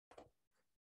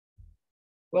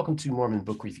Welcome to Mormon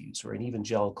Book Reviews, where an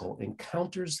evangelical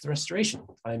encounters the restoration.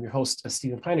 I'm your host,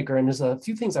 Stephen Peinecker, and there's a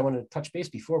few things I want to touch base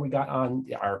before we got on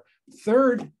our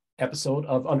third episode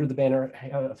of Under the Banner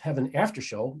of Heaven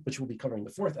Aftershow, which will be covering the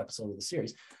fourth episode of the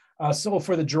series. So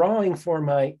for the drawing for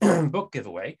my book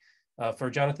giveaway, for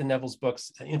Jonathan Neville's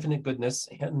books, Infinite Goodness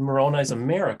and Moroni's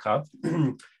America,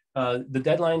 the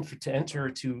deadline to enter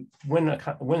to win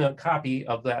a copy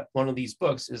of one of these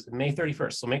books is May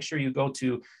 31st. So make sure you go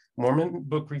to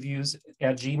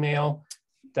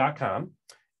mormonbookreviews@gmail.com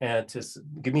and to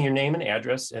give me your name and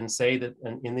address and say that,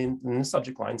 and in the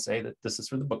subject line, say that this is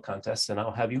for the book contest, and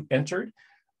I'll have you entered.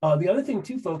 The other thing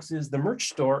too, folks, is the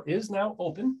merch store is now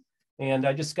open. And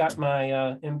I just got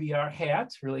my MBR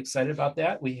hat, really excited about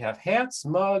that. We have hats,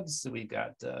 mugs, we've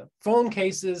got phone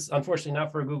cases, unfortunately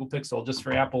not for a Google Pixel, just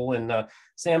for Apple and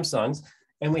Samsungs.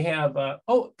 And we have,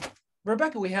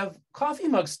 Rebecca, we have coffee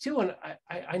mugs too. And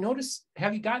I noticed,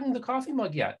 have you gotten the coffee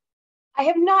mug yet? I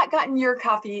have not gotten your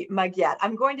coffee mug yet.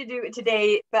 I'm going to do it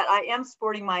today, but I am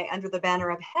sporting my Under the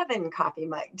Banner of Heaven coffee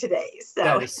mug today.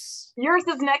 So yours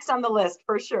is next on the list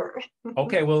for sure.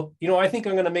 Okay, well, I think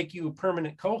I'm going to make you a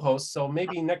permanent co-host. So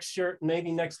maybe next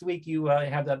week you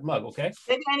have that mug, okay?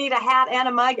 Maybe I need a hat and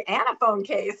a mug and a phone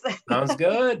case. Sounds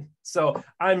good. So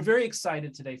I'm very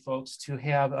excited today, folks, to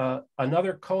have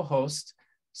another co-host,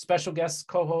 special guest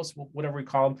co-host, whatever we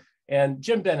call them. And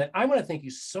Jim Bennett, I want to thank you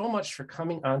so much for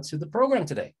coming onto the program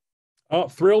today. Oh,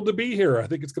 thrilled to be here. I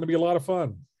think it's going to be a lot of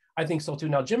fun. I think so too.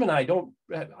 Now, Jim and I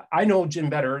know Jim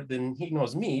better than he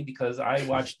knows me because I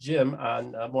watched Jim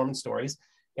on Mormon Stories.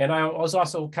 And I was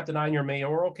also kept an eye on your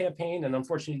mayoral campaign. And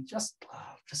unfortunately, just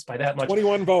by that much.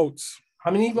 21 votes. How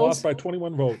many votes? Lost by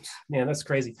 21 votes. Man, that's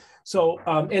crazy. So,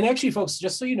 and actually, folks,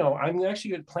 just so you know, I'm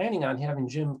actually planning on having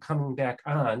Jim coming back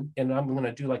on, and I'm going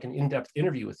to do like an in-depth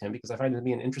interview with him because I find him to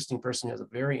be an interesting person who has a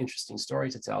very interesting story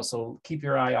to tell. So keep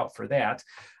your eye out for that.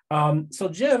 So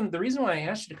Jim, the reason why I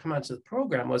asked you to come onto the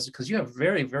program was because you have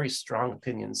very, very strong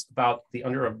opinions about the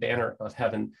Under a Banner of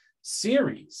Heaven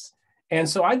series. And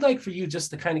so I'd like for you just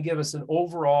to kind of give us an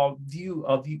overall view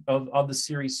of the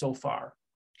series so far.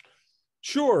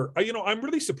 Sure. I'm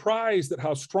really surprised at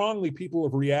how strongly people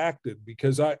have reacted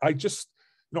because I used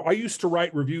to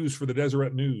write reviews for the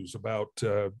Deseret News about,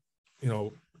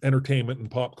 entertainment and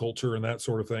pop culture and that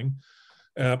sort of thing.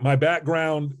 My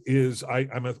background is I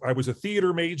was a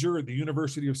theater major at the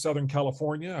University of Southern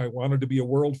California. I wanted to be a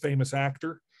world famous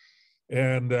actor.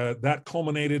 And that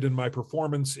culminated in my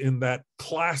performance in that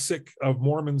classic of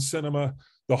Mormon cinema,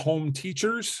 The Home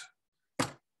Teachers,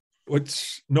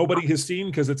 which nobody has seen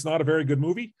because it's not a very good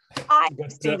movie. I've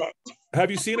seen it.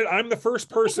 Have you seen it? I'm the first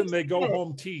person they go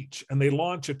home teach, and they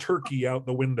launch a turkey out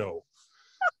the window,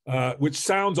 which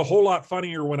sounds a whole lot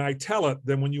funnier when I tell it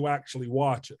than when you actually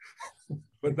watch it.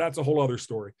 But that's a whole other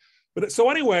story. But so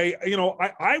anyway,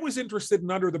 I was interested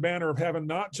in Under the Banner of Heaven,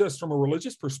 not just from a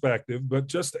religious perspective, but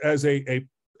just as I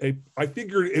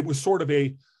figured it was sort of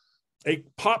a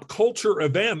pop culture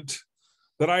event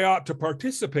that I ought to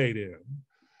participate in.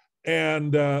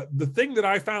 And the thing that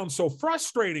I found so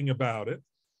frustrating about it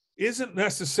isn't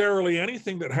necessarily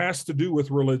anything that has to do with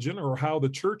religion or how the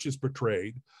church is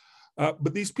portrayed.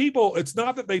 But these people, it's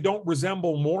not that they don't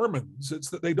resemble Mormons, it's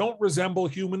that they don't resemble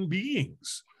human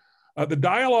beings. The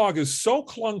dialogue is so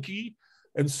clunky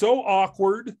and so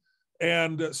awkward,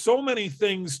 and so many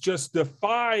things just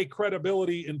defy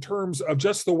credibility in terms of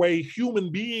just the way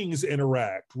human beings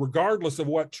interact, regardless of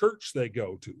what church they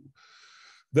go to.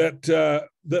 That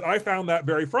I found that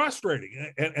very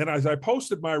frustrating. And as I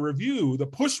posted my review, the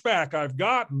pushback I've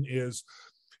gotten is,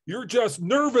 you're just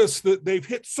nervous that they've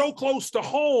hit so close to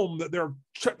home that they're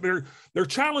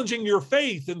challenging your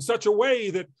faith in such a way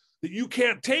that you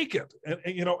can't take it.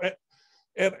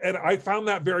 And I found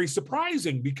that very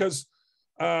surprising because,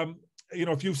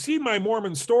 if you've seen my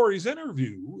Mormon Stories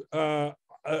interview,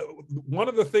 one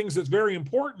of the things that's very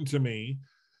important to me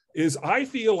is I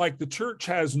feel like the church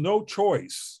has no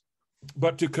choice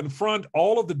but to confront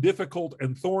all of the difficult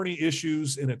and thorny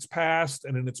issues in its past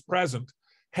and in its present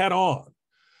head on.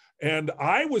 And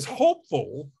I was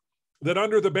hopeful that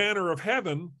Under the Banner of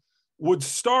Heaven would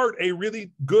start a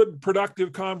really good,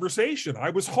 productive conversation. I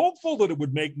was hopeful that it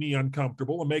would make me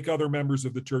uncomfortable and make other members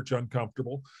of the church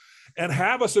uncomfortable and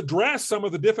have us address some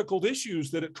of the difficult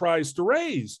issues that it tries to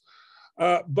raise.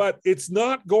 But it's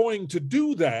not going to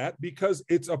do that because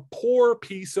it's a poor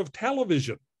piece of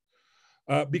television,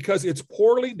 because it's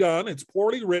poorly done, it's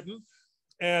poorly written,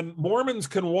 and Mormons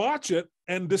can watch it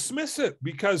and dismiss it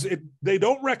because they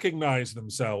don't recognize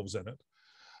themselves in it.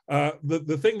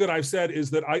 The thing that I've said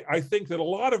is that I think that a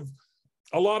lot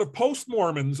of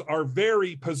post-Mormons are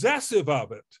very possessive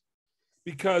of it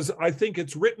because I think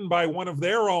it's written by one of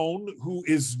their own who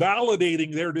is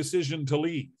validating their decision to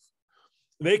leave.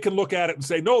 They can look at it and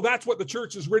say, no, that's what the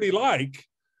church is really like.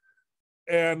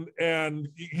 And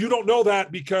you don't know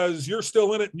that because you're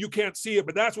still in it and you can't see it,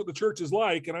 but that's what the church is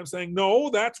like. And I'm saying, no,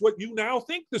 that's what you now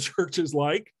think the church is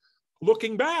like,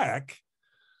 looking back.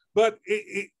 But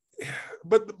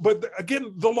but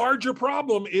again, the larger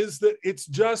problem is that it's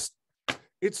just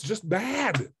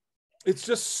bad. It's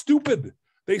just stupid.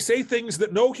 They say things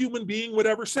that no human being would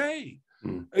ever say.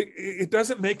 It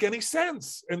doesn't make any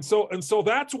sense. And so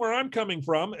that's where I'm coming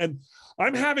from. And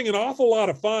I'm having an awful lot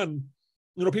of fun.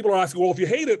 You know, people are asking, well, if you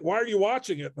hate it, why are you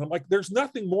watching it? And I'm like, there's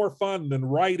nothing more fun than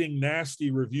writing nasty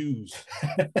reviews.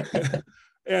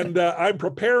 And I'm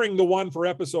preparing the one for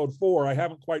episode 4. I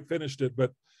haven't quite finished it,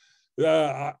 but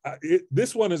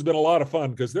this one has been a lot of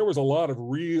fun because there was a lot of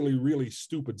really, really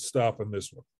stupid stuff in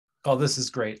this one. Oh, this is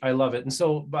great. I love it. And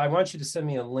so I want you to send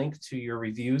me a link to your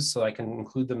reviews so I can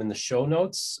include them in the show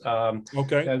notes.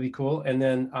 Okay. That'd be cool. And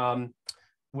then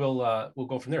we'll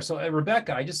go from there. So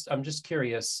Rebecca, I'm just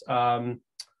curious.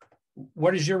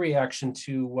 What is your reaction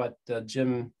to what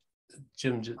Jim's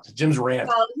rant?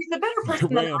 Well, he's a better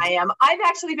person than I am. I've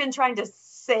actually been trying to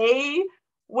say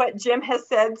what Jim has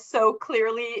said so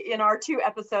clearly in our 2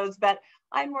 episodes, but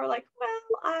I'm more like, well,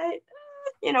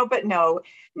 but no,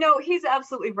 he's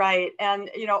absolutely right. And,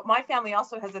 my family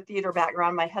also has a theater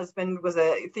background. My husband was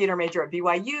a theater major at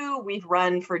BYU. We've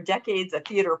run for decades a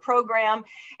theater program.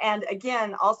 And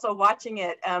again, also watching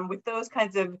it with those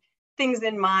kinds of things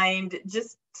in mind,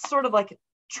 just sort of like a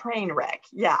train wreck.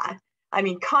 Yeah. I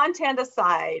mean, content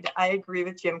aside, I agree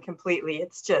with Jim completely.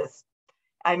 It's just,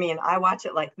 I watch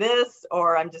it like this,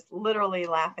 or I'm just literally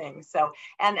laughing. So,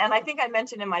 and I think I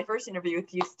mentioned in my first interview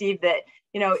with you, Steve, that,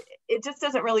 it just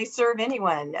doesn't really serve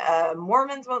anyone.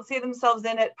 Mormons won't see themselves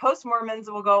in it. Post-Mormons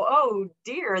will go, oh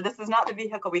dear, this is not the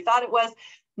vehicle we thought it was.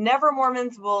 Never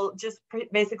Mormons will just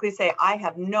basically say, I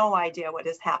have no idea what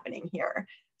is happening here.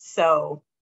 So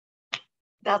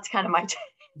that's kind of my take.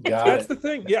 That's the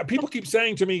thing. Yeah, people keep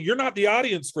saying to me, you're not the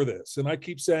audience for this. And I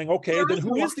keep saying, okay, then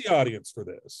who is the audience for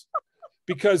this?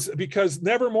 Because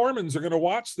never Mormons are going to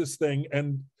watch this thing,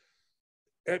 and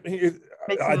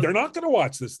they're not going to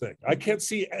watch this thing. I can't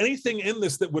see anything in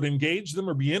this that would engage them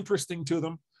or be interesting to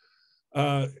them.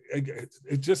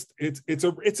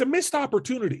 It's a missed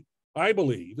opportunity. I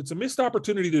believe it's a missed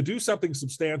opportunity to do something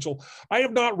substantial. I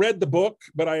have not read the book,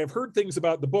 but I have heard things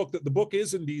about the book, that the book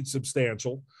is indeed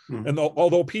substantial. And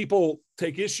although people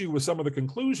take issue with some of the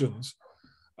conclusions,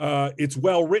 it's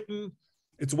well written,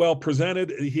 it's well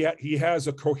presented. He has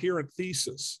a coherent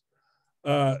thesis.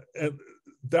 And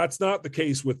that's not the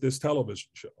case with this television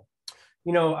show.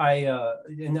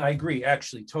 I agree,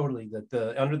 actually, totally, that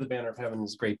the Under the Banner of Heaven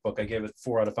is a great book. I gave it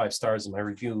 4 out of 5 stars in my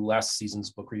review, last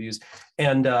season's book reviews.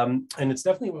 And it's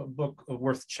definitely a book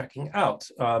worth checking out.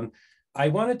 I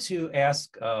wanted to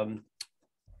ask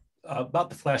about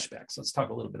the flashbacks. Let's talk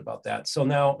a little bit about that. So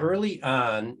now, early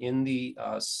on in the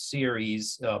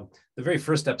series, the very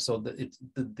first episode,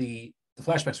 the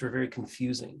flashbacks were very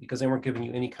confusing because they weren't giving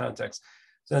you any context.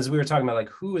 So as we were talking about, like,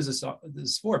 who is this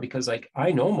for? Because, like,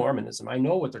 I know Mormonism, I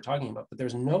know what they're talking about, but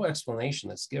there's no explanation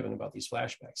that's given about these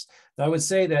flashbacks. Now, I would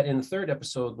say that in the 3rd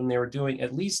episode, when they were doing,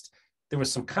 at least there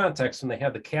was some context when they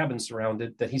had the cabin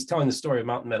surrounded, that he's telling the story of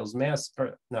Mountain Meadows Hans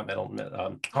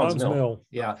Mill.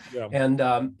 Yeah.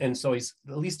 And so he's,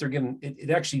 at least they're giving,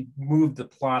 it actually moved the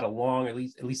plot along, at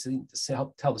least to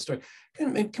help tell the story.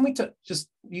 Can we just,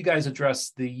 you guys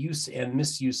address the use and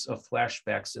misuse of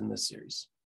flashbacks in this series?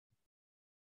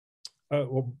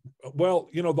 Well,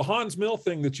 the Hans Mill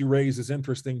thing that you raise is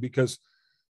interesting because,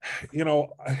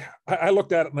 I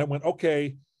looked at it and I went,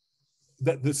 okay,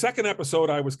 the 2nd episode,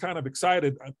 I was kind of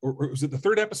excited. Or was it the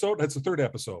 3rd episode? That's the 3rd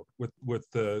episode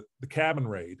with the cabin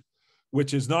raid,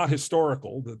 which is not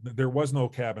historical. There was no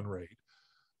cabin raid.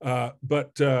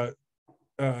 But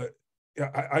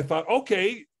I thought,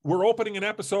 okay, we're opening an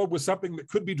episode with something that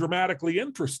could be dramatically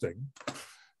interesting.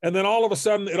 And then all of a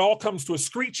sudden, it all comes to a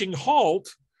screeching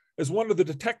halt as one of the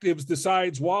detectives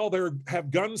decides, while they have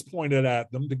guns pointed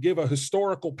at them, to give a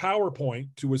historical PowerPoint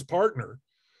to his partner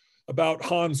about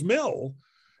Hans Mill.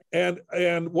 And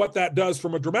what that does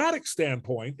from a dramatic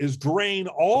standpoint is drain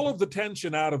all of the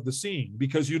tension out of the scene,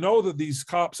 because that these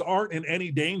cops aren't in any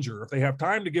danger. If they have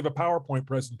time to give a PowerPoint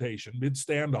presentation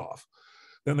mid-standoff,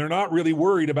 then they're not really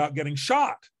worried about getting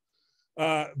shot.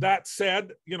 That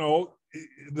said,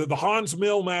 the Hans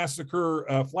Mill massacre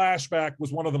flashback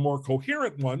was one of the more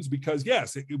coherent ones because,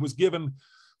 yes, it was given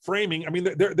framing. I mean,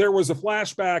 there was a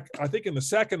flashback, I think in the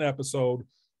 2nd episode,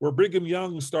 where Brigham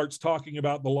Young starts talking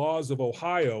about the laws of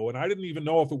Ohio. And I didn't even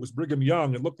know if it was Brigham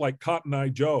Young. It looked like Cotton Eye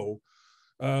Joe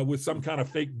with some kind of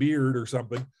fake beard or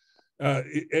something.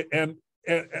 And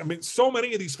I mean, so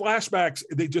many of these flashbacks,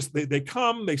 they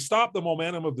come, they stop the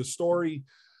momentum of the story.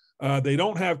 They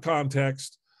don't have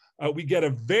context. We get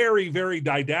a very, very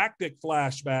didactic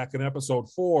flashback in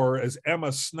episode 4 as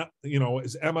Emma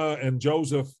and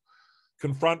Joseph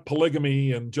confront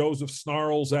polygamy, and Joseph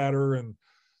snarls at her, and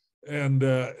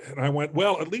I went,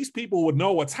 well, at least people would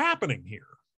know what's happening here,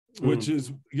 which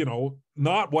is,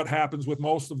 not what happens with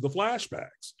most of the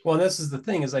flashbacks. Well, and this is the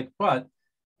thing, is like, but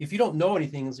if you don't know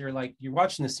anything, is you're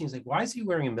watching the scenes like, why is he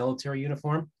wearing a military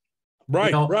uniform?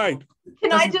 Right, right.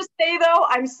 Can I just say, though,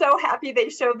 I'm so happy they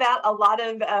showed that. A lot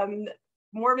of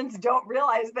Mormons don't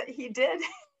realize that he did.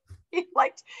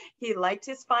 he liked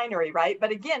his finery, right?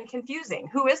 But again, confusing.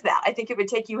 Who is that? I think it would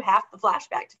take you half the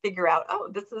flashback to figure out, oh,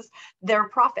 this is their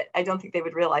prophet. I don't think they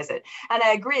would realize it. And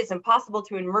I agree, it's impossible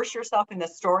to immerse yourself in the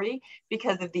story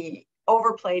because of the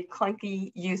overplayed,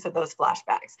 clunky use of those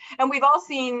flashbacks. And we've all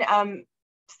seen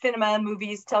cinema,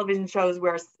 movies, television shows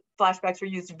where flashbacks are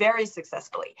used very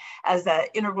successfully as an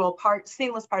integral part,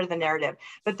 seamless part of the narrative.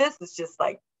 But this is just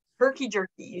like herky-jerky.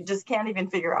 You just can't even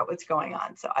figure out what's going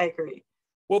on. So I agree.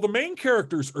 Well, the main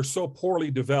characters are so poorly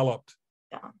developed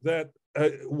that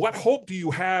what hope do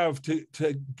you have to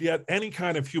get any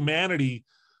kind of humanity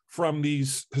from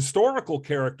these historical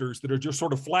characters that are just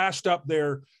sort of flashed up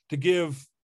there to give,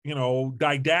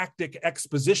 didactic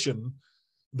exposition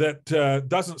that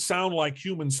doesn't sound like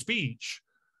human speech?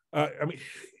 I mean,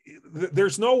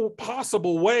 there's no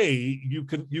possible way you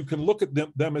can look at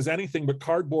them as anything but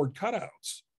cardboard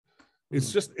cutouts.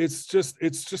 It's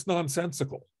just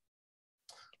nonsensical.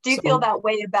 Do you feel that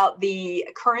way about the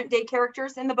current day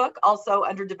characters in the book, also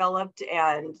underdeveloped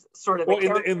and sort of? Well,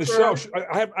 in the show,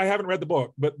 I haven't read the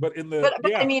book, but in the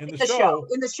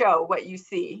in the show, what you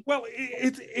see. Well,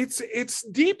 it's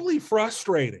deeply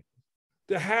frustrating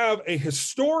to have a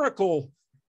historical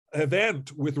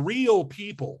event with real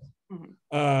people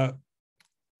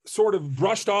sort of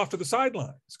brushed off to the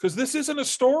sidelines, because this isn't a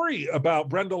story about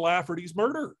Brenda Lafferty's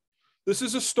murder. This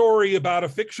is a story about a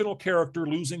fictional character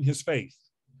losing his faith.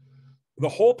 The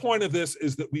whole point of this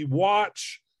is that we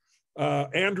watch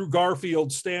Andrew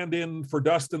Garfield stand in for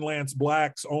Dustin Lance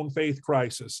Black's own faith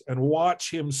crisis and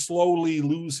watch him slowly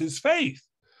lose his faith.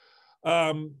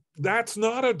 That's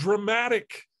not a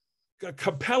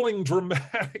compelling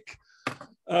dramatic.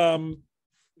 That's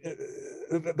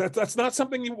not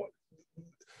something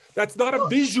that's not a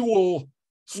visual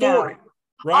story. No.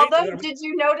 Right? Although, did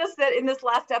you notice that in this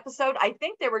last episode, I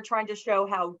think they were trying to show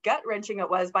how gut-wrenching it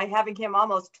was by having him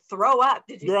almost throw up.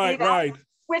 Did you see that? Right.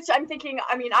 Which I'm thinking,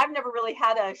 I mean, I've never really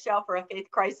had a shell for a faith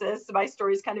crisis. My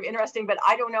story is kind of interesting, but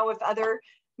I don't know if other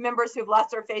members who've lost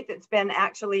their faith, it's been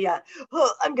actually,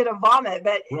 I'm going to vomit.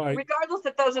 But regardless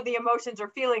if those are the emotions or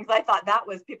feelings, I thought that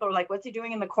was, people are like, what's he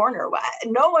doing in the corner?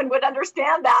 No one would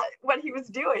understand that, what he was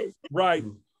doing. Right.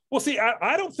 Well, see,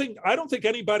 I don't think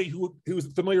anybody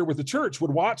who's familiar with the church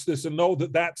would watch this and know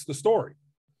that that's the story,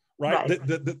 right?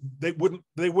 That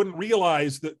they wouldn't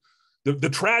realize that the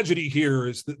tragedy here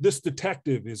is that this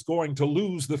detective is going to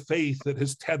lose the faith that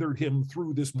has tethered him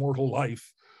through this mortal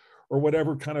life, or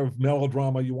whatever kind of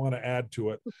melodrama you want to add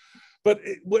to it. But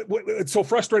what's so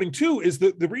frustrating too is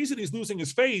that the reason he's losing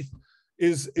his faith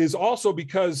is also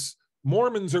because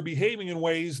Mormons are behaving in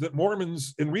ways that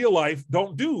Mormons in real life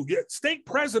don't do. Yet stake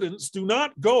presidents do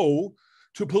not go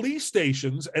to police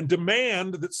stations and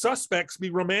demand that suspects be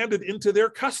remanded into their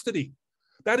custody.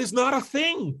 That is not a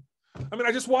thing. I mean,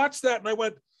 I just watched that and I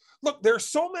went, look, there's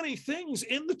so many things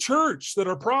in the church that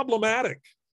are problematic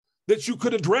that you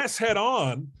could address head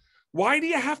on. Why do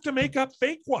you have to make up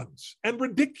fake ones and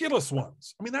ridiculous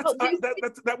ones? I mean,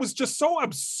 that was just so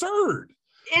absurd.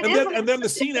 And then the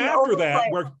scene after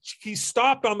that, where he's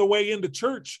stopped on the way into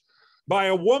church by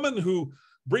a woman who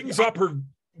brings up her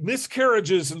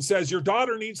miscarriages and says, your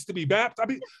daughter needs to be baptized.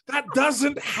 I mean, that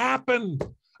doesn't happen.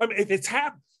 I mean, if it's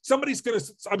happened,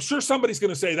 I'm sure somebody's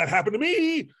going to say that happened to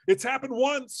me. It's happened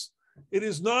once. It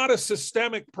is not a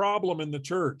systemic problem in the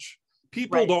church.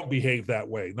 People don't behave that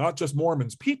way. Not just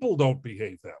Mormons. People don't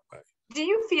behave that way. Do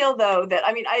you feel, though, that,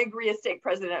 I mean, I agree a stake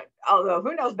president, although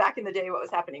who knows back in the day what was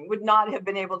happening, would not have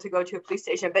been able to go to a police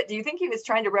station. But do you think he was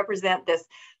trying to represent this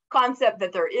concept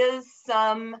that there is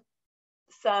some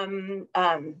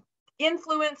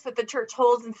influence that the church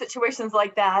holds in situations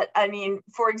like that? I mean,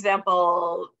 for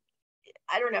example,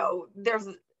 I don't know, there's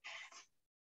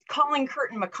Colin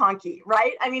Curtin McConkie,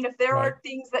 right? I mean, if there are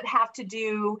things that have to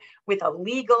do with a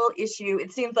legal issue,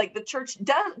 it seems like the church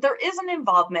does, there is an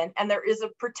involvement and there is a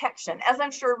protection, as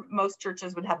I'm sure most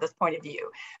churches would have this point of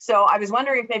view. So I was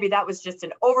wondering if maybe that was just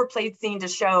an overplayed scene to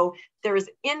show there is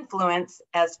influence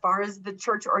as far as the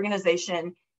church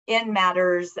organization in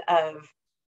matters of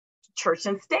church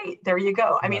and state. There you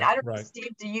go. I mean, I don't know,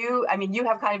 Steve, do you, I mean, you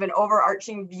have kind of an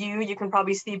overarching view. You can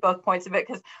probably see both points of it,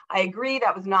 because I agree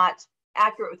that was not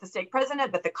accurate with the stake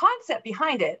president, but the concept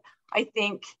behind it, I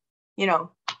think, you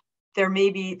know, there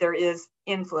is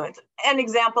influence. An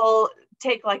example,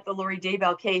 take like the Lori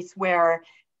Daybell case, where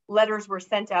letters were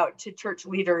sent out to church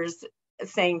leaders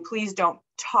saying, please don't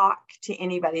talk to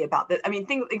anybody about this. I mean,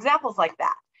 examples like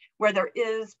that, where there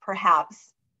is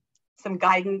perhaps some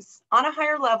guidance on a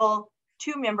higher level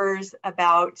to members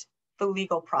about the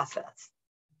legal process.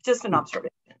 Just an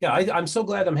observation. Yeah, I'm so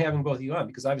glad I'm having both of you on,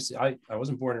 because obviously I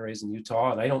wasn't born and raised in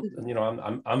Utah, and I don't, you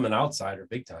know, I'm an outsider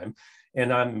big time,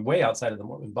 and I'm way outside of the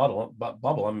Mormon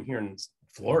bubble. I'm here in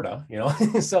Florida, you know.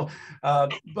 So,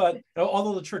 but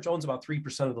although the church owns about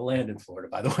 3% of the land in Florida,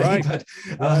 by the way,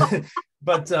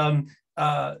 but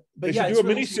they yeah, should do a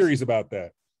mini series about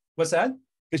that. What's that?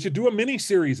 They should do a mini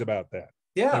series about that.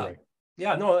 Yeah. Anyway.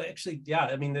 Yeah, no, actually, yeah.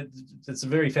 I mean, it's a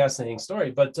very fascinating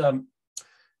story, but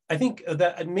I think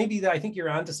I think you're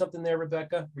onto something there,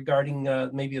 Rebecca, regarding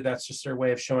maybe that's just their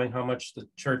way of showing how much the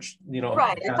church, you know.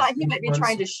 Right. I thought he might be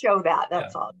trying to show that.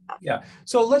 That's all. Yeah.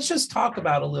 So let's just talk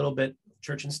about a little bit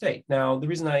church and state. Now, the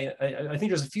reason I think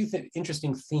there's a few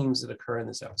interesting themes that occur in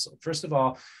this episode. First of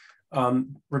all,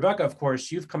 Rebecca, of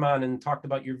course, you've come on and talked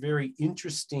about your very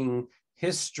interesting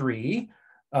history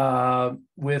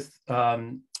with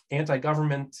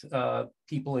anti-government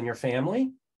people in your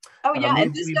family. Oh yeah,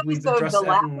 and this episode,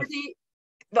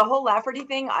 the whole Lafferty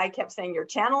thing, I kept saying, you're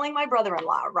channeling my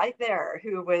brother-in-law right there,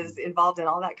 who was involved in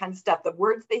all that kind of stuff. The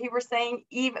words that he was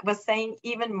saying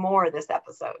even more this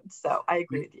episode. So I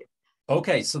agree with you.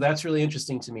 Okay, so that's really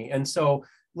interesting to me. And so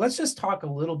let's just talk a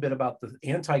little bit about the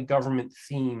anti-government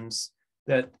themes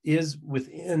that is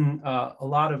within a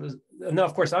lot of, now,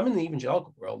 of course, I'm in the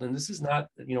evangelical world, and this is not,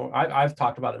 you know, I've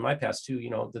talked about it in my past too, you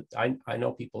know, that I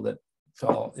know people that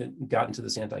got into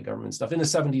this anti-government stuff in the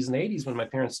 70s and 80s when my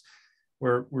parents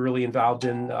were really involved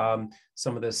in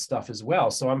some of this stuff as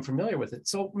well. So I'm familiar with it.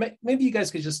 So maybe you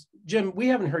guys could just, Jim, we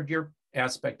haven't heard your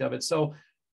aspect of it. So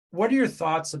what are your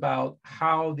thoughts about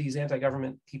how these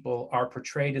anti-government people are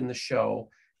portrayed in the show?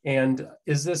 And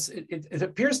is this, it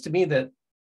appears to me that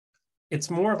it's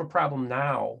more of a problem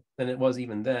now than it was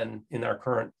even then in our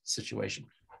current situation.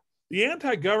 The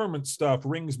anti-government stuff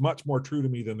rings much more true to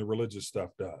me than the religious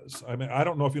stuff does. I mean, I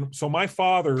don't know if you know. So my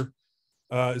father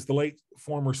is the late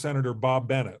former Senator Bob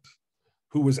Bennett,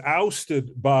 who was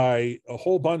ousted by a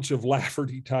whole bunch of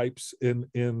Lafferty types in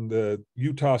the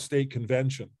Utah State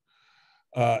Convention.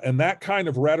 And that kind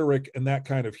of rhetoric and that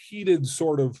kind of heated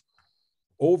sort of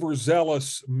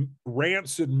overzealous,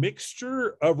 rancid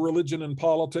mixture of religion and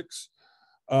politics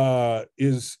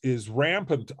is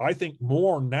rampant, I think,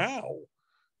 more now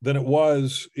than it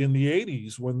was in the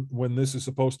 80s when this is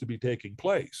supposed to be taking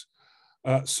place.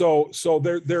 So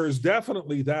there is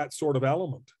definitely that sort of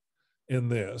element in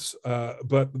this,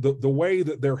 but the way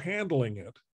that they're handling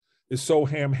it is so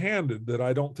ham-handed that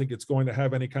I don't think it's going to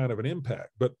have any kind of an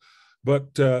impact. But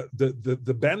the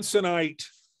Bensonite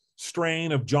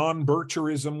strain of John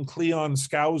Bircherism, Cleon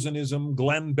Skousenism,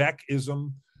 Glenn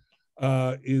Beckism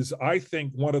is, I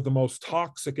think, one of the most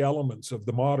toxic elements of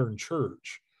the modern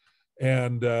church.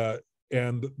 And the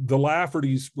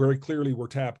Laffertys very clearly were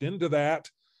tapped into that.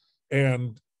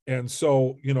 And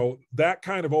so, you know, that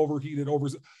kind of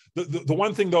the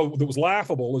one thing though that was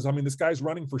laughable is, I mean, this guy's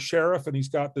running for sheriff and he's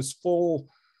got this full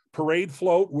parade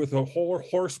float with a whole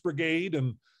horse brigade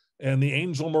and the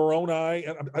Angel Moroni.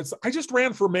 And I just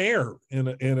ran for mayor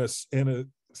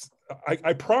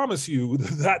I promise you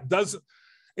that doesn't,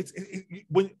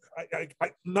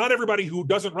 not everybody who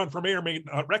doesn't run for mayor may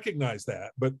not recognize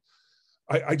that, but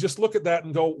I just look at that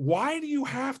and go, why do you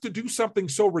have to do something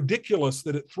so ridiculous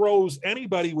that it throws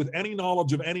anybody with any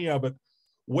knowledge of any of it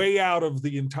way out of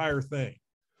the entire thing?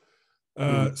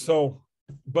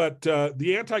 But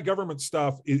the anti-government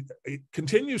stuff, it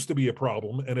continues to be a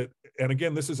problem. And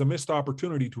again, this is a missed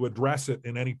opportunity to address it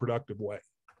in any productive way.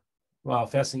 Wow,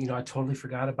 fascinating. You know, I totally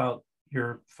forgot about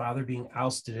your father being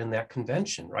ousted in that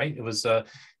convention, right? It was,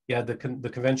 the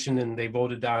convention, and they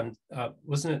voted on,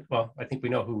 wasn't it? Well, I think we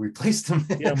know who replaced him.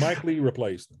 Yeah, Mike Lee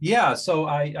replaced him. Yeah, so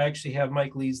I actually have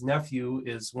Mike Lee's nephew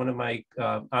is one of my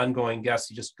ongoing guests.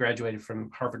 He just graduated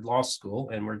from Harvard Law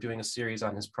School, and we're doing a series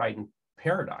on his Pride and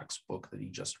Paradox book that he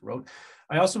just wrote.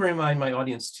 I also remind my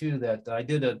audience too that I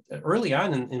did early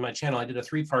on in my channel, I did a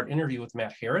 3-part interview with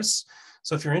Matt Harris.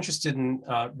 So if you're interested in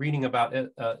reading about,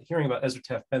 hearing about Ezra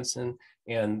Taft Benson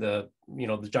and the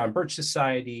John Birch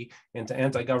Society and the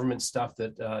anti-government stuff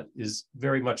that is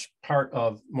very much part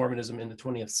of Mormonism in the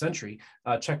 20th century,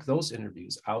 check those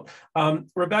interviews out.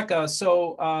 Rebecca,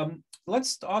 so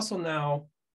let's also now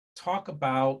talk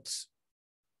about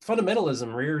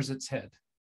fundamentalism rears its head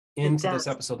into this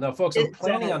episode. Now, folks, I'm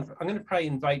going to probably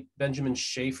invite Benjamin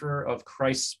Schaefer of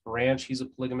Christ's Branch. He's a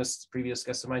polygamist, previous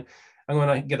guest of mine. I'm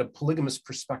going to get a polygamous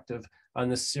perspective on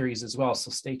this series as well. So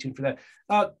stay tuned for that.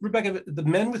 Rebecca, the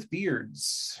men with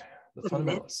beards, the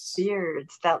fundamentalists.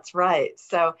 Beards, that's right.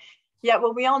 So, yeah,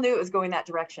 well, we all knew it was going that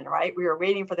direction, right? We were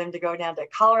waiting for them to go down to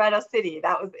Colorado City.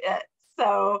 That was it.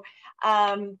 So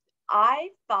I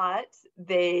thought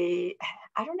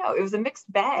I don't know, it was a mixed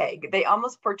bag. They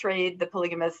almost portrayed the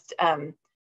polygamist,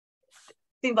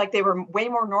 seemed like they were way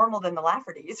more normal than the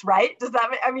Laffertys, right? Does that,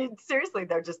 I mean, seriously,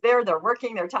 they're just there, they're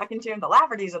working, they're talking to him. The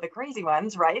Laffertys are the crazy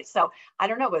ones, right? So I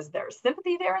don't know, was there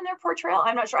sympathy there in their portrayal?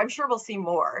 I'm not sure. I'm sure we'll see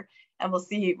more, and we'll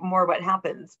see more what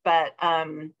happens. But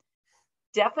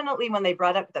definitely when they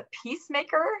brought up the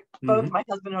peacemaker, both my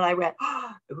husband and I went,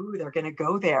 oh, ooh, they're going to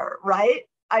go there, right?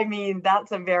 I mean,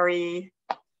 that's a very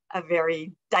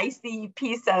dicey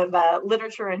piece of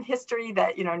literature and history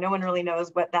that, no one really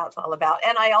knows what that's all about.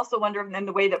 And I also wonder, in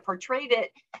the way that portrayed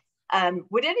it,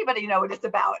 would anybody know what it's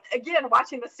about? Again,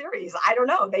 watching the series, I don't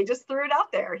know. They just threw it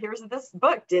out there. Here's this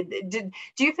book. Do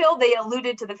you feel they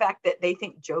alluded to the fact that they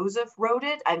think Joseph wrote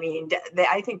it? I mean,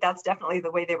 I think that's definitely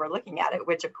the way they were looking at it,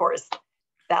 which of course,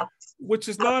 which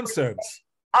is nonsense.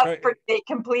 Up for debate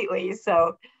completely.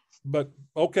 So, but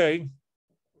okay.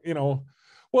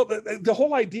 Well, the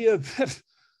whole idea that,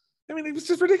 I mean, it was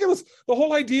just ridiculous. The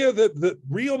whole idea that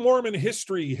real Mormon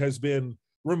history has been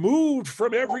removed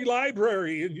from every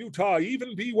library in Utah,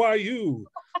 even BYU.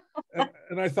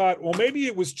 And I thought, well, maybe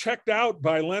it was checked out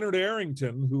by Leonard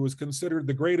Arrington, who was considered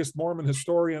the greatest Mormon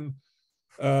historian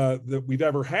that we've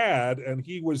ever had. And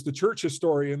he was the church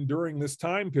historian during this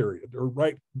time period,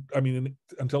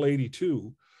 until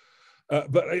 82.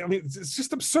 But I mean, it's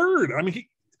just absurd. I mean,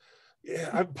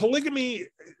 polygamy,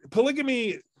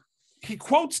 he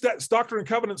quotes that Doctrine and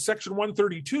Covenants section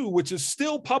 132, which is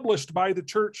still published by the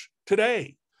church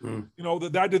today.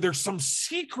 That there's some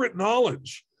secret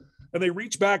knowledge, and they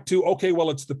reach back to, okay, well,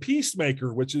 it's the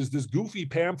Peacemaker, which is this goofy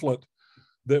pamphlet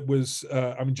that was,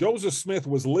 Joseph Smith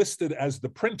was listed as the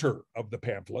printer of the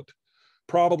pamphlet,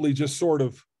 probably just sort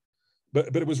of,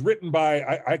 but it was written by,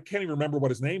 I can't even remember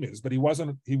what his name is, but he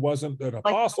wasn't an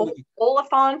apostle. Like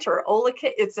Oliphant or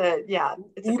Olacate. It's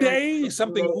Uday,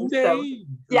 something Uday. So,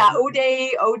 yeah,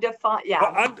 Uday, Odafont.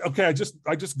 Yeah. Okay, I just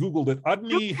Googled it.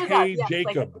 Udney Hay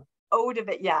Jacob. Like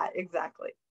Odavit. Yeah,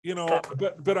 exactly.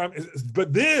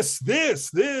 But this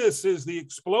is the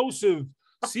explosive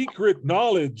secret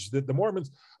knowledge that the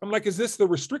Mormons. I'm like, is this the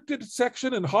restricted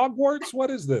section in Hogwarts? What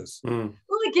is this? Well,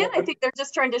 again, I think they're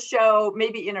just trying to show,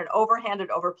 maybe in an overhanded,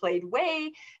 overplayed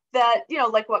way, that,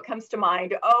 like what comes to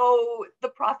mind, the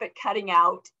prophet cutting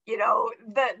out,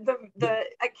 the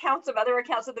accounts of other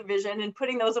accounts of the vision and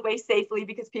putting those away safely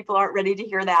because people aren't ready to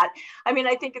hear that. I mean,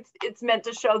 I think it's meant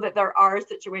to show that there are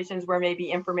situations where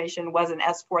maybe information wasn't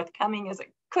as forthcoming as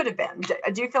it could have been.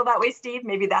 Do you feel that way, Steve?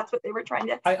 Maybe that's what they were trying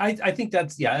to. I think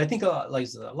that's, yeah. I think a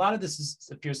lot of this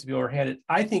appears to be overhanded.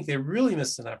 I think they really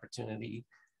missed an opportunity.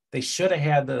 They should have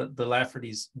had the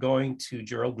Laffertys going to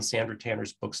Gerald and Sandra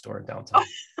Tanner's bookstore in downtown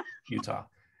Utah.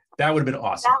 That would have been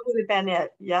awesome. That would have been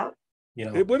it. Yeah.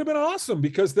 It would have been awesome,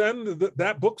 because then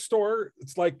that bookstore,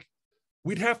 it's like,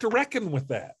 we'd have to reckon with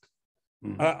that.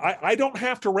 I don't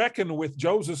have to reckon with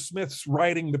Joseph Smith's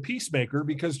writing The Peacemaker,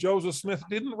 because Joseph Smith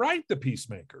didn't write The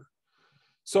Peacemaker.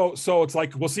 So it's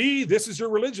like, well, see, this is your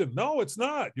religion. No, it's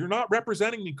not. You're not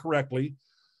representing me correctly.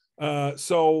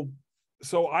 So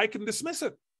I can dismiss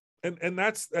it. And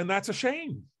that's a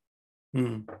shame.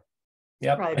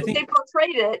 Yeah, right. But they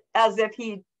portrayed it as if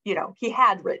he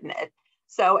had written it.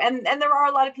 So, and there are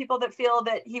a lot of people that feel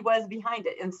that he was behind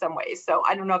it in some ways. So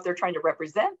I don't know if they're trying to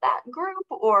represent that group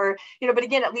or, but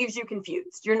again, it leaves you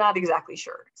confused. You're not exactly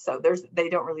sure. So they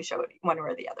don't really show it one way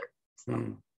or the other.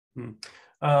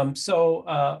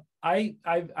 So.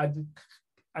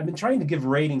 I've been trying to give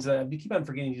ratings. I keep on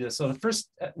forgetting to do this. So the first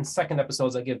and second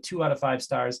episodes, I give 2 out of 5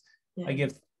 stars. Yeah.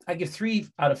 I give 3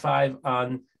 out of 5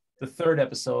 on the third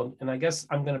episode, and I guess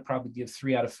I'm going to probably give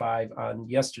 3 out of 5 on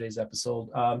yesterday's episode.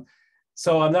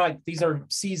 So I'm not. These are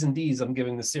C's and D's I'm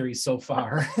giving the series so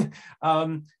far.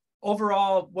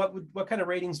 Overall, what kind of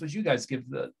ratings would you guys give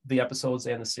the episodes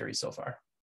and the series so far?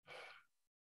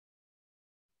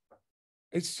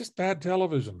 It's just bad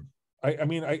television. I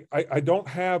mean, I don't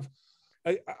have,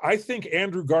 I think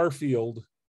Andrew Garfield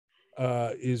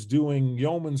is doing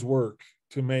yeoman's work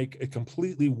to make a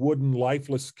completely wooden,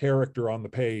 lifeless character on the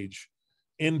page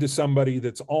into somebody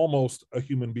that's almost a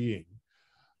human being.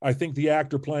 I think the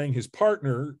actor playing his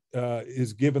partner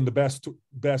is given the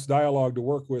best dialogue to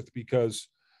work with, because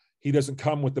he doesn't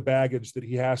come with the baggage that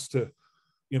he has to,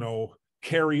 you know,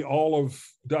 carry all of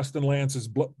Dustin Lance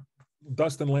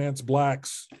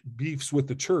Black's beefs with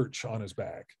the church on his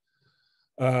back.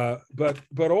 But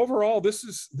overall, this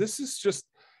is just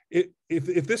it.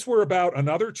 If this were about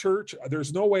another church,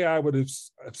 there's no way I would have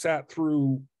sat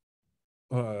through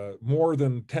more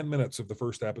than 10 minutes of the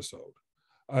first episode.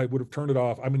 I would have turned it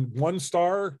off. I mean, 1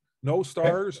 star, no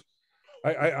stars.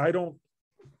 I don't.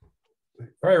 All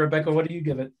right, Rebecca, what do you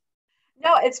give it?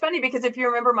 No, it's funny because if you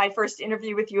remember my first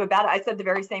interview with you about it, I said the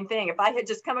very same thing. If I had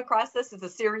just come across this as a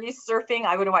series surfing,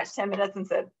 I would have watched 10 minutes and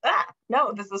said,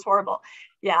 no, this is horrible.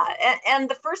 Yeah. And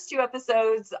the first 2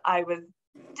 episodes, I was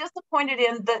disappointed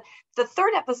in. The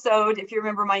third episode, if you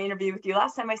remember my interview with you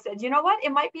last time, I said, you know what,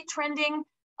 it might be trending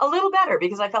a little better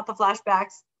because I felt the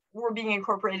flashbacks were being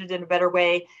incorporated in a better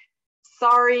way.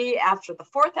 Sorry, after the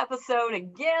 4th episode,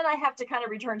 again, I have to kind of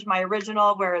return to my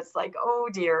original where it's like, oh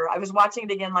dear, I was watching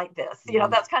it again like this. You know,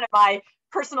 that's kind of my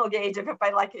personal gauge of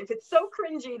if it's so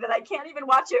cringy that I can't even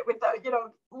watch it without, you know,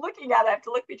 looking at it. I have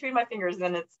to look between my fingers,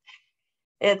 and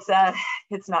it's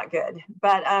not good.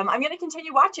 But I'm going to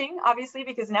continue watching, obviously,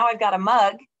 because now I've got a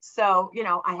mug. So, you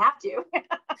know, I have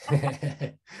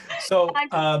to. So,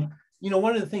 you know,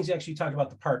 one of the things you actually talk about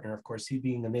the partner, of course, he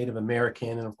being a Native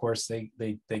American, and of course they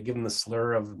give him the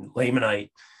slur of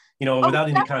Lamanite, you know, without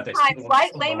any context.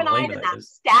 Right, Lamanite and that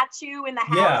statue in the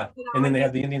house. Yeah, and then they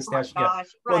have the Indian statue. Yeah. Right.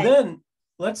 Well, then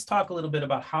let's talk a little bit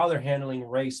about how they're handling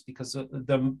race, because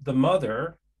the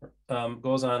mother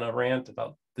goes on a rant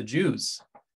about the Jews.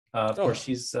 Of course,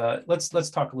 she's.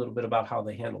 Let's talk a little bit about how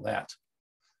they handle that.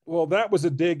 Well, that was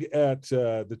a dig at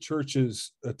the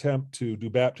church's attempt to do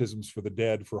baptisms for the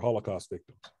dead for Holocaust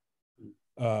victims,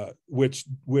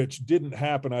 which didn't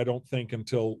happen, I don't think,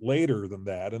 until later than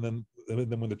that. And then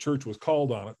when the church was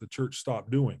called on it, the church stopped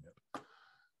doing it.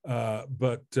 I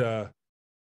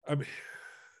mean,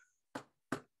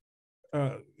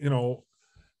 you know,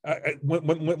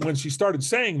 when she started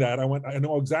saying that, I went, I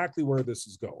know exactly where this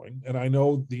is going, and I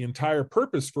know the entire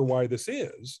purpose for why this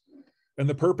is. And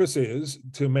the purpose is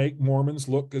to make Mormons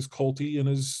look as culty and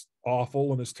as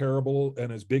awful and as terrible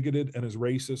and as bigoted and as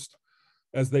racist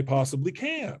as they possibly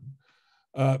can.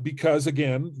 Because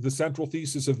again, the central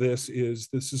thesis of this is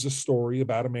a story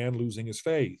about a man losing his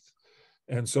faith.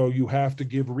 And so you have to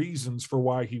give reasons for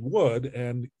why he would,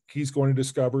 and he's going to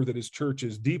discover that his church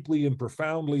is deeply and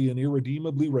profoundly and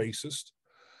irredeemably racist.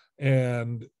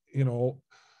 And, you know,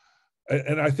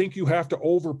 and I think you have to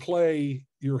overplay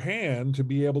your hand to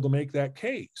be able to make that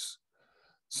case.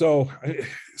 So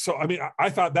I mean, I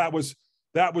thought that was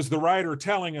the writer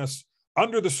telling us,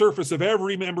 under the surface of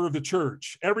every member of the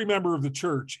church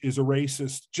is a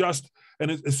racist.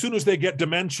 And as soon as they get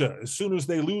dementia, as soon as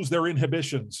they lose their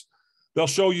inhibitions, they'll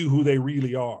show you who they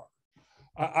really are.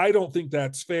 I don't think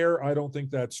that's fair. I don't think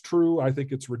that's true. I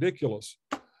think it's ridiculous.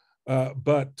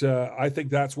 But I think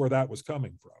that's where that was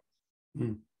coming from.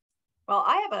 Mm. Well,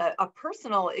 I have a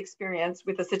personal experience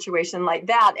with a situation like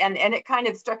that, and it kind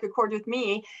of struck a chord with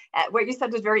me. What you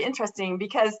said was very interesting,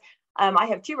 because I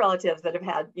have 2 relatives that have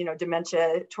had, you know,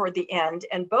 dementia toward the end,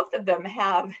 and both of them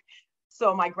have.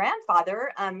 So my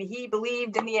grandfather, he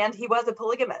believed in the end he was a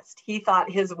polygamist. He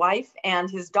thought his wife and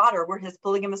his daughter were his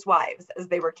polygamous wives as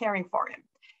they were caring for him.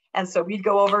 And so we'd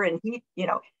go over and he, you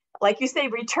know, like you say,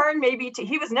 return maybe to,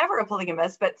 he was never a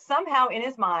polygamist, but somehow in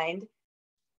his mind,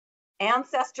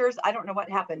 ancestors, I don't know what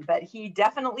happened, but he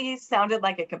definitely sounded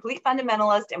like a complete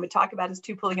fundamentalist and would talk about his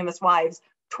 2 polygamous wives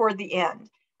toward the end.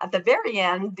 At the very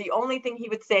end, the only thing he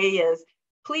would say is,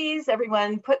 please,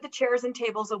 everyone, put the chairs and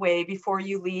tables away before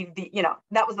you leave the, you know,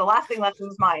 that was the last thing left in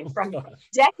his mind from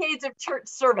decades of church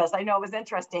service. I know, it was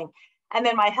interesting. And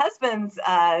then my husband's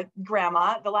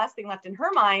grandma, the last thing left in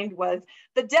her mind was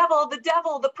the devil,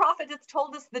 the prophet has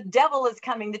told us the devil is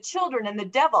coming, the children and the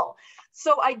devil.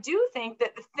 So I do think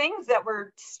that the things that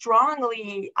were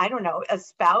strongly, I don't know,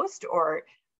 espoused, or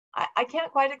I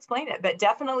can't quite explain it, but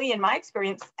definitely in my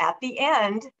experience at the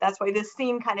end, that's why this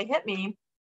scene kind of hit me.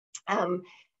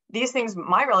 These things,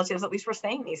 my relatives at least were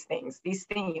saying these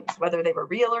themes, whether they were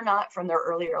real or not from their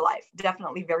earlier life,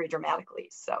 definitely very dramatically.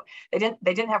 So they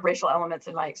didn't have racial elements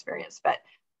in my experience, but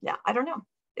yeah, I don't know.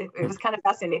 It was kind of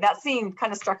fascinating. That scene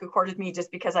kind of struck a chord with me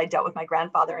just because I dealt with my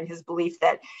grandfather and his belief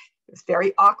that it was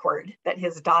very awkward that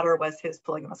his daughter was his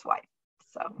polygamous wife.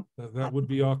 So that would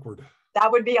be awkward.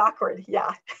 That would be awkward.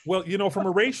 Yeah. Well, you know, from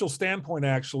a racial standpoint,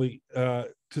 actually,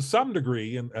 to some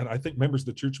degree, and I think members of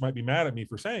the church might be mad at me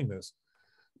for saying this,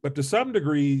 but to some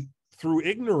degree, through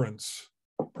ignorance,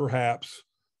 perhaps,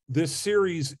 this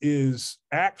series is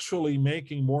actually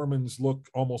making Mormons look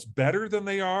almost better than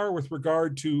they are with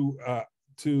regard to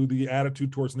the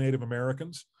attitude towards Native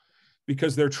Americans,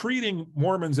 because they're treating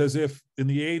Mormons as if in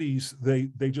the 80s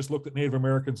they just looked at Native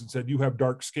Americans and said, you have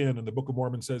dark skin, and the Book of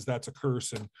Mormon says that's a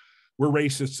curse, and we're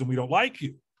racists and we don't like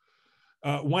you.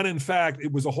 When in fact,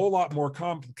 it was a whole lot more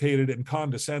complicated and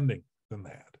condescending than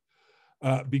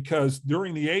that. Because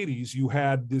during the 80s, you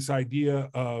had this idea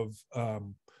of,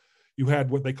 you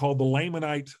had what they called the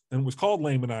Lamanite, and it was called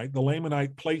Lamanite, the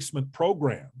Lamanite Placement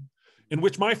Program, in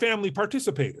which my family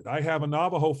participated. I have a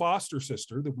Navajo foster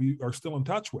sister that we are still in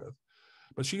touch with,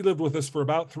 but she lived with us for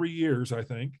about 3 years, I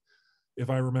think, if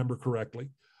I remember correctly.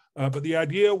 But the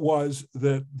idea was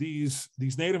that these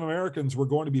Native Americans were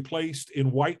going to be placed in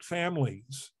white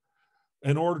families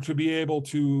in order to be able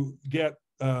to get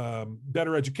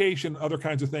better education, other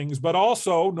kinds of things, but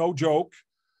also, no joke,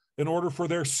 in order for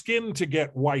their skin to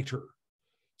get whiter.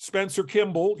 Spencer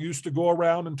Kimball used to go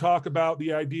around and talk about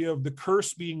the idea of the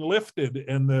curse being lifted,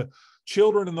 and the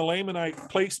children in the Lamanite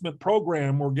placement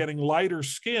program were getting lighter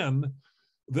skin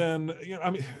than, you know,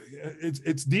 I mean,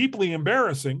 it's deeply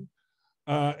embarrassing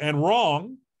and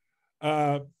wrong.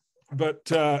 But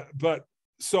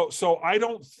so I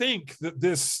don't think that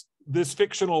this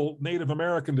fictional Native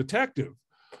American detective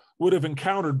would have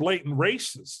encountered blatant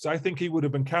racists. I think he would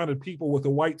have encountered people with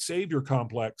a white savior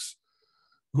complex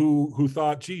who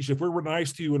thought, geez, if we were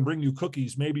nice to you and bring you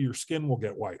cookies, maybe your skin will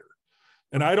get whiter.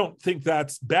 And I don't think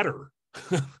that's better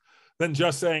than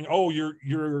just saying, oh,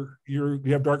 you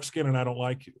have dark skin and I don't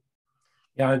like you.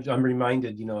 Yeah, I'm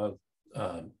reminded, you know,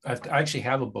 I actually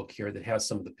have a book here that has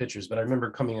some of the pictures, but I remember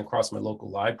coming across my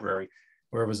local library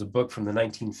where it was a book from the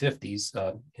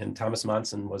 1950s, and Thomas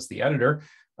Monson was the editor,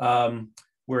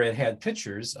 where it had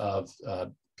pictures of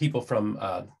people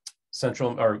from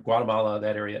Central or Guatemala,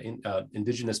 that area,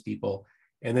 indigenous people,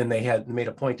 and then they made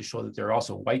a point to show that they're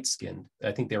also white-skinned.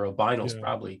 I think they were albinos,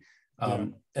 probably,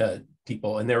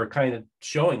 people, and they were kind of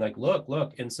showing like,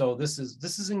 look, and so this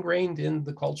is ingrained in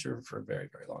the culture for a very,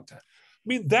 very long time. I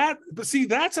mean, but see,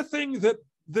 that's a thing that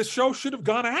this show should have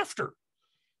gone after.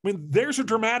 I mean, there's a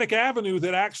dramatic avenue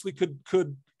that actually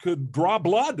could draw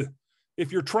blood.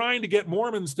 If you're trying to get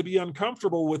Mormons to be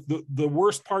uncomfortable with the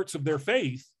worst parts of their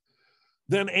faith,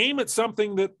 then aim at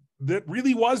something that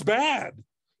really was bad.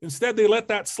 Instead, they let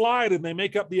that slide and they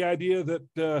make up the idea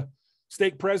that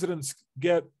stake presidents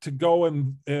get to go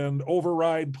and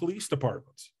override police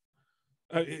departments.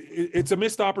 It's a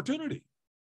missed opportunity.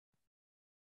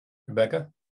 Rebecca?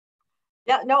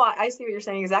 Yeah, no, I see what you're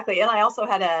saying exactly. And I also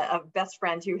had a best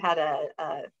friend who had a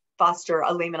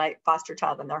Lamanite foster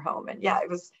child in their home. And yeah,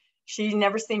 she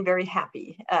never seemed very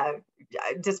happy,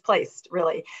 displaced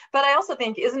really. But I also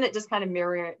think, isn't it just kind of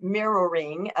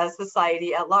mirroring a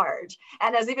society at large?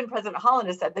 And as even President Holland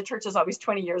has said, the church is always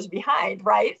 20 years behind,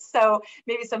 right? So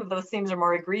maybe some of those themes are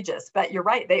more egregious, but you're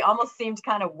right. They almost seemed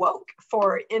kind of woke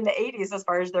in the 80s as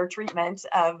far as their treatment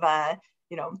of,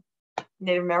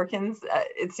 Native Americans.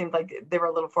 It seemed like they were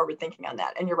a little forward thinking on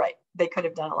that. And you're right. They could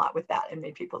have done a lot with that and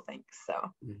made people think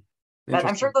so. But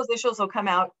I'm sure those issues will come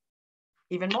out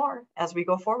even more as we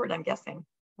go forward, I'm guessing.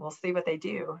 We'll see what they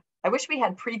do. I wish we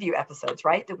had preview episodes,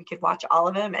 right? That we could watch all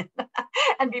of them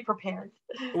and be prepared.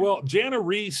 Well, Jana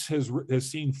Reese has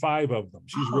seen 5 of them.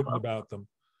 She's written about them.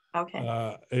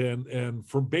 Okay. And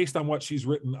based on what she's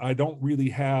written, I don't really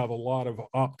have a lot of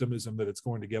optimism that it's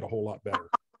going to get a whole lot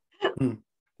better.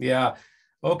 Yeah.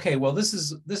 Okay. Well, this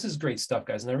is great stuff,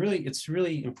 guys. And it's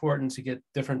really important to get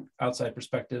different outside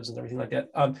perspectives and everything like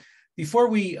that. Before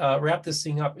we wrap this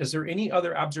thing up, is there any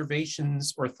other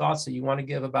observations or thoughts that you want to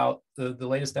give about the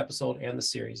latest episode and the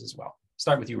series as well?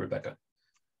 Start with you, Rebecca.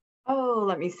 Oh,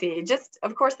 let me see. Just,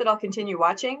 of course, that I'll continue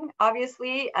watching,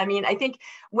 obviously. I mean, I think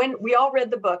when we all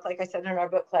read the book, like I said, in our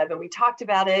book club, and we talked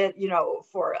about it,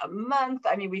 for a month.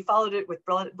 I mean, we followed it with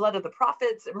Blood of the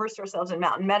Prophets, immersed ourselves in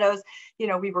Mountain Meadows.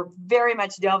 We were very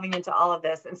much delving into all of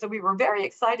this. And so we were very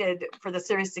excited for the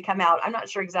series to come out. I'm not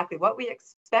sure exactly what we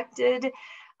expected.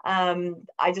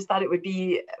 I just thought it would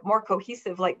be more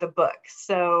cohesive like the book.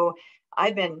 So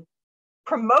I've been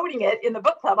promoting it in the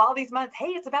book club all these months. Hey,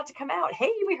 it's about to come out.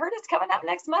 Hey, we heard it's coming out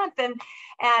next month.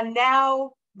 And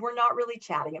now we're not really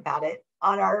chatting about it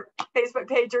on our Facebook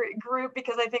page or group,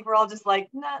 because I think we're all just like,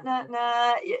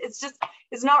 nah.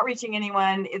 It's not reaching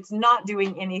anyone. It's not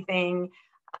doing anything.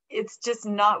 It's just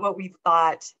not what we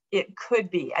thought it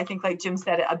could be. I think, like Jim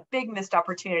said, a big missed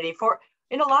opportunity for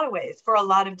in a lot of ways for a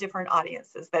lot of different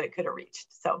audiences that it could have reached.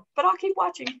 So, but I'll keep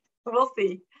watching. We'll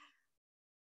see.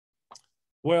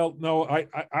 Well, no,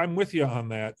 I'm with you on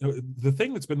that. The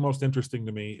thing that's been most interesting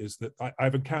to me is that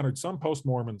I've encountered some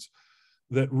post-Mormons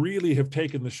that really have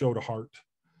taken the show to heart,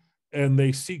 and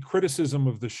they see criticism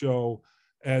of the show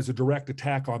as a direct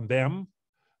attack on them,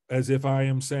 as if I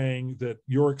am saying that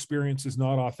your experience is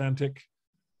not authentic,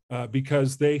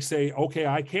 because they say, okay,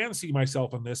 I can see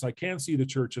myself in this, I can see the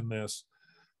church in this.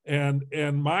 And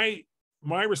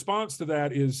my response to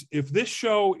that is, if this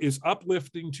show is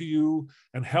uplifting to you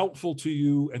and helpful to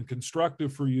you and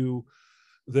constructive for you,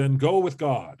 then go with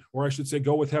God, or I should say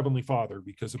go with Heavenly Father,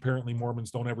 because apparently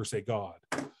Mormons don't ever say God.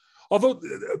 Although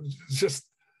just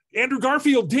Andrew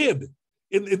Garfield did.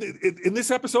 In this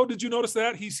episode, did you notice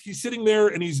that? He's sitting there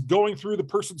and he's going through the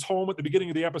person's home at the beginning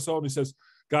of the episode, and he says,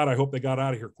 God, I hope they got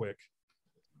out of here quick.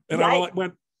 And I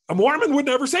went, a Mormon would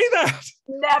never say that.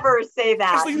 Never say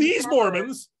that. Especially these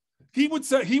Mormons. He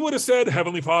would have said,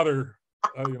 Heavenly Father,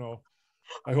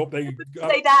 I hope they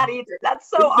say that either. That's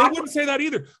so awkward. They wouldn't say that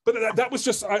either. But that was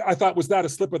just, I thought, was that a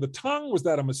slip of the tongue? Was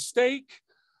that a mistake?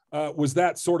 Was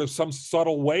that sort of some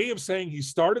subtle way of saying he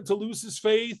started to lose his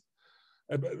faith?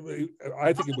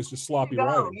 I think it was just sloppy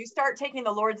writing. You start taking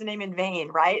the Lord's name in vain,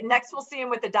 right? Next, we'll see him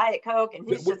with the Diet Coke, and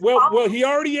he's just well, he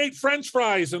already ate French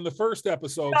fries in the first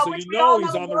episode, so you know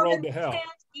he's on the road to hell. Can't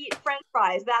eat French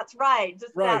fries. That's right.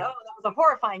 Just right. That was a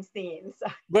horrifying scene. So.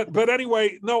 But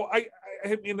anyway, no, I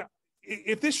mean,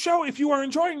 if you are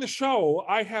enjoying the show,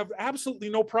 I have absolutely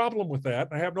no problem with that.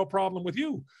 I have no problem with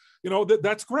you.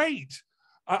 That's great.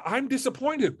 I'm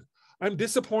disappointed. I'm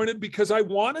disappointed because I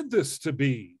wanted this to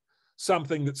be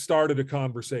something that started a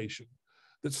conversation,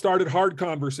 that started hard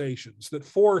conversations, that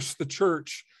forced the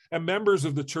church and members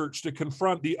of the church to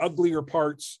confront the uglier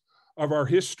parts of our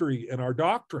history and our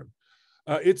doctrine.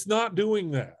 It's not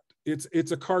doing that.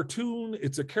 It's a cartoon,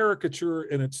 it's a caricature,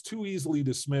 and it's too easily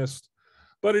dismissed.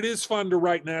 But it is fun to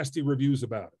write nasty reviews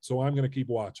about it. So I'm going to keep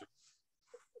watching.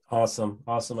 Awesome.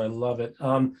 I love it.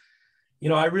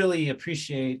 I really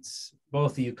appreciate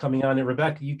both of you coming on. And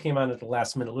Rebecca, you came on at the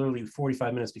last minute, literally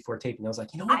 45 minutes before taping. I was like,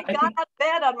 what? I got out of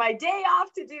bed on my day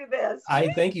off to do this.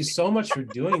 I thank you so much for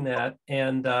doing that.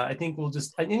 And I think we'll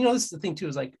just, this is the thing too,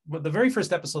 is like the very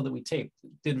first episode that we taped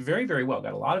did very, very well,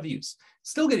 got a lot of views,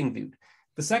 still getting viewed.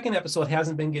 The second episode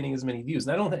hasn't been getting as many views.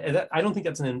 And I don't think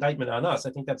that's an indictment on us. I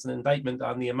think that's an indictment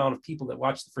on the amount of people that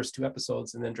watched the first two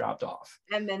episodes and then dropped off.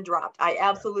 I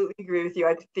absolutely agree with you.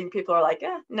 I think people are like,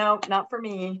 no, not for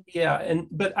me. Yeah.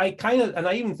 But I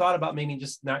even thought about maybe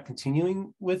just not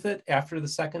continuing with it after the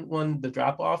second one, the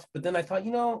drop off. But then I thought,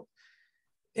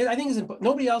 I think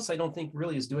nobody else, I don't think,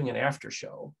 really is doing an after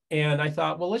show. And I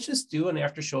thought, well, let's just do an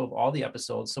after show of all the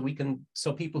episodes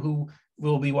so people who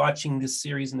will be watching this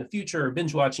series in the future or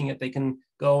binge watching it, they can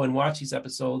go and watch these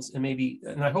episodes, and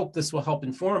I hope this will help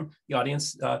inform the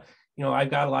audience. I've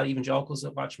got a lot of evangelicals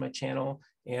that watch my channel,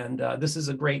 and this is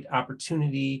a great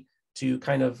opportunity to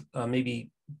kind of maybe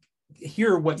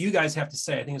hear what you guys have to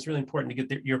say. I think it's really important to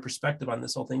get your perspective on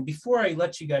this whole thing. Before I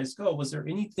let you guys go, was there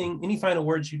any final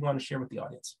words you'd want to share with the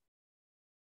audience?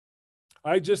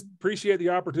 I just appreciate the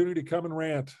opportunity to come and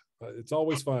rant. It's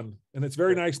always fun. And it's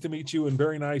very nice to meet you and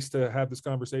very nice to have this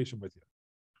conversation with you.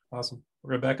 Awesome.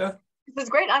 Rebecca? This is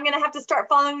great. I'm going to have to start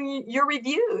following your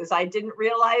reviews. I didn't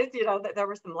realize, that there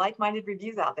were some like-minded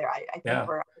reviews out there. I think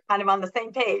we're kind of on the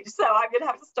same page. So I'm going to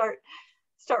have to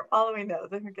start following those.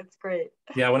 I think it's great.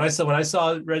 Yeah, when I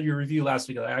read your review last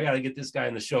week, I got to get this guy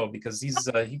in the show because he's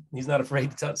not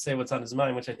afraid to say what's on his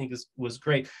mind, which I think was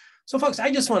great. So, folks,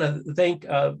 I just want to thank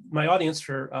my audience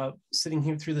for sitting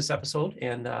here through this episode,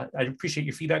 and I appreciate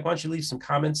your feedback. Why don't you leave some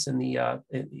comments on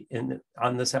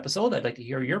this episode? I'd like to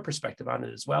hear your perspective on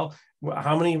it as well.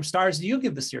 How many stars do you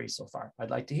give the series so far?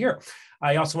 I'd like to hear.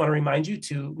 I also want to remind you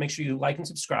to make sure you like and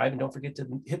subscribe, and don't forget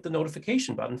to hit the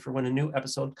notification button for when a new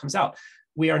episode comes out.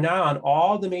 We are now on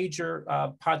all the major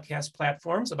podcast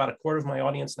platforms. About a quarter of my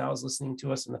audience now is listening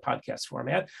to us in the podcast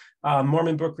format.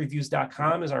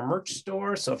 MormonBookReviews.com is our merch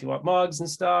store. So if you want mugs and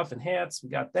stuff and hats, we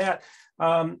got that.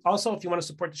 Also, if you want to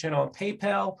support the channel on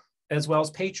PayPal as well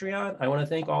as Patreon, I want to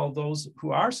thank all of those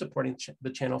who are supporting the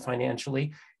channel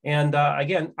financially. And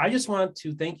again, I just want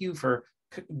to thank you for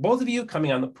both of you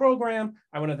coming on the program.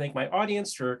 I want to thank my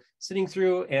audience for sitting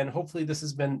through, and hopefully this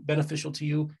has been beneficial to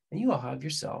you, and you all have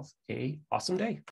yourself an awesome day.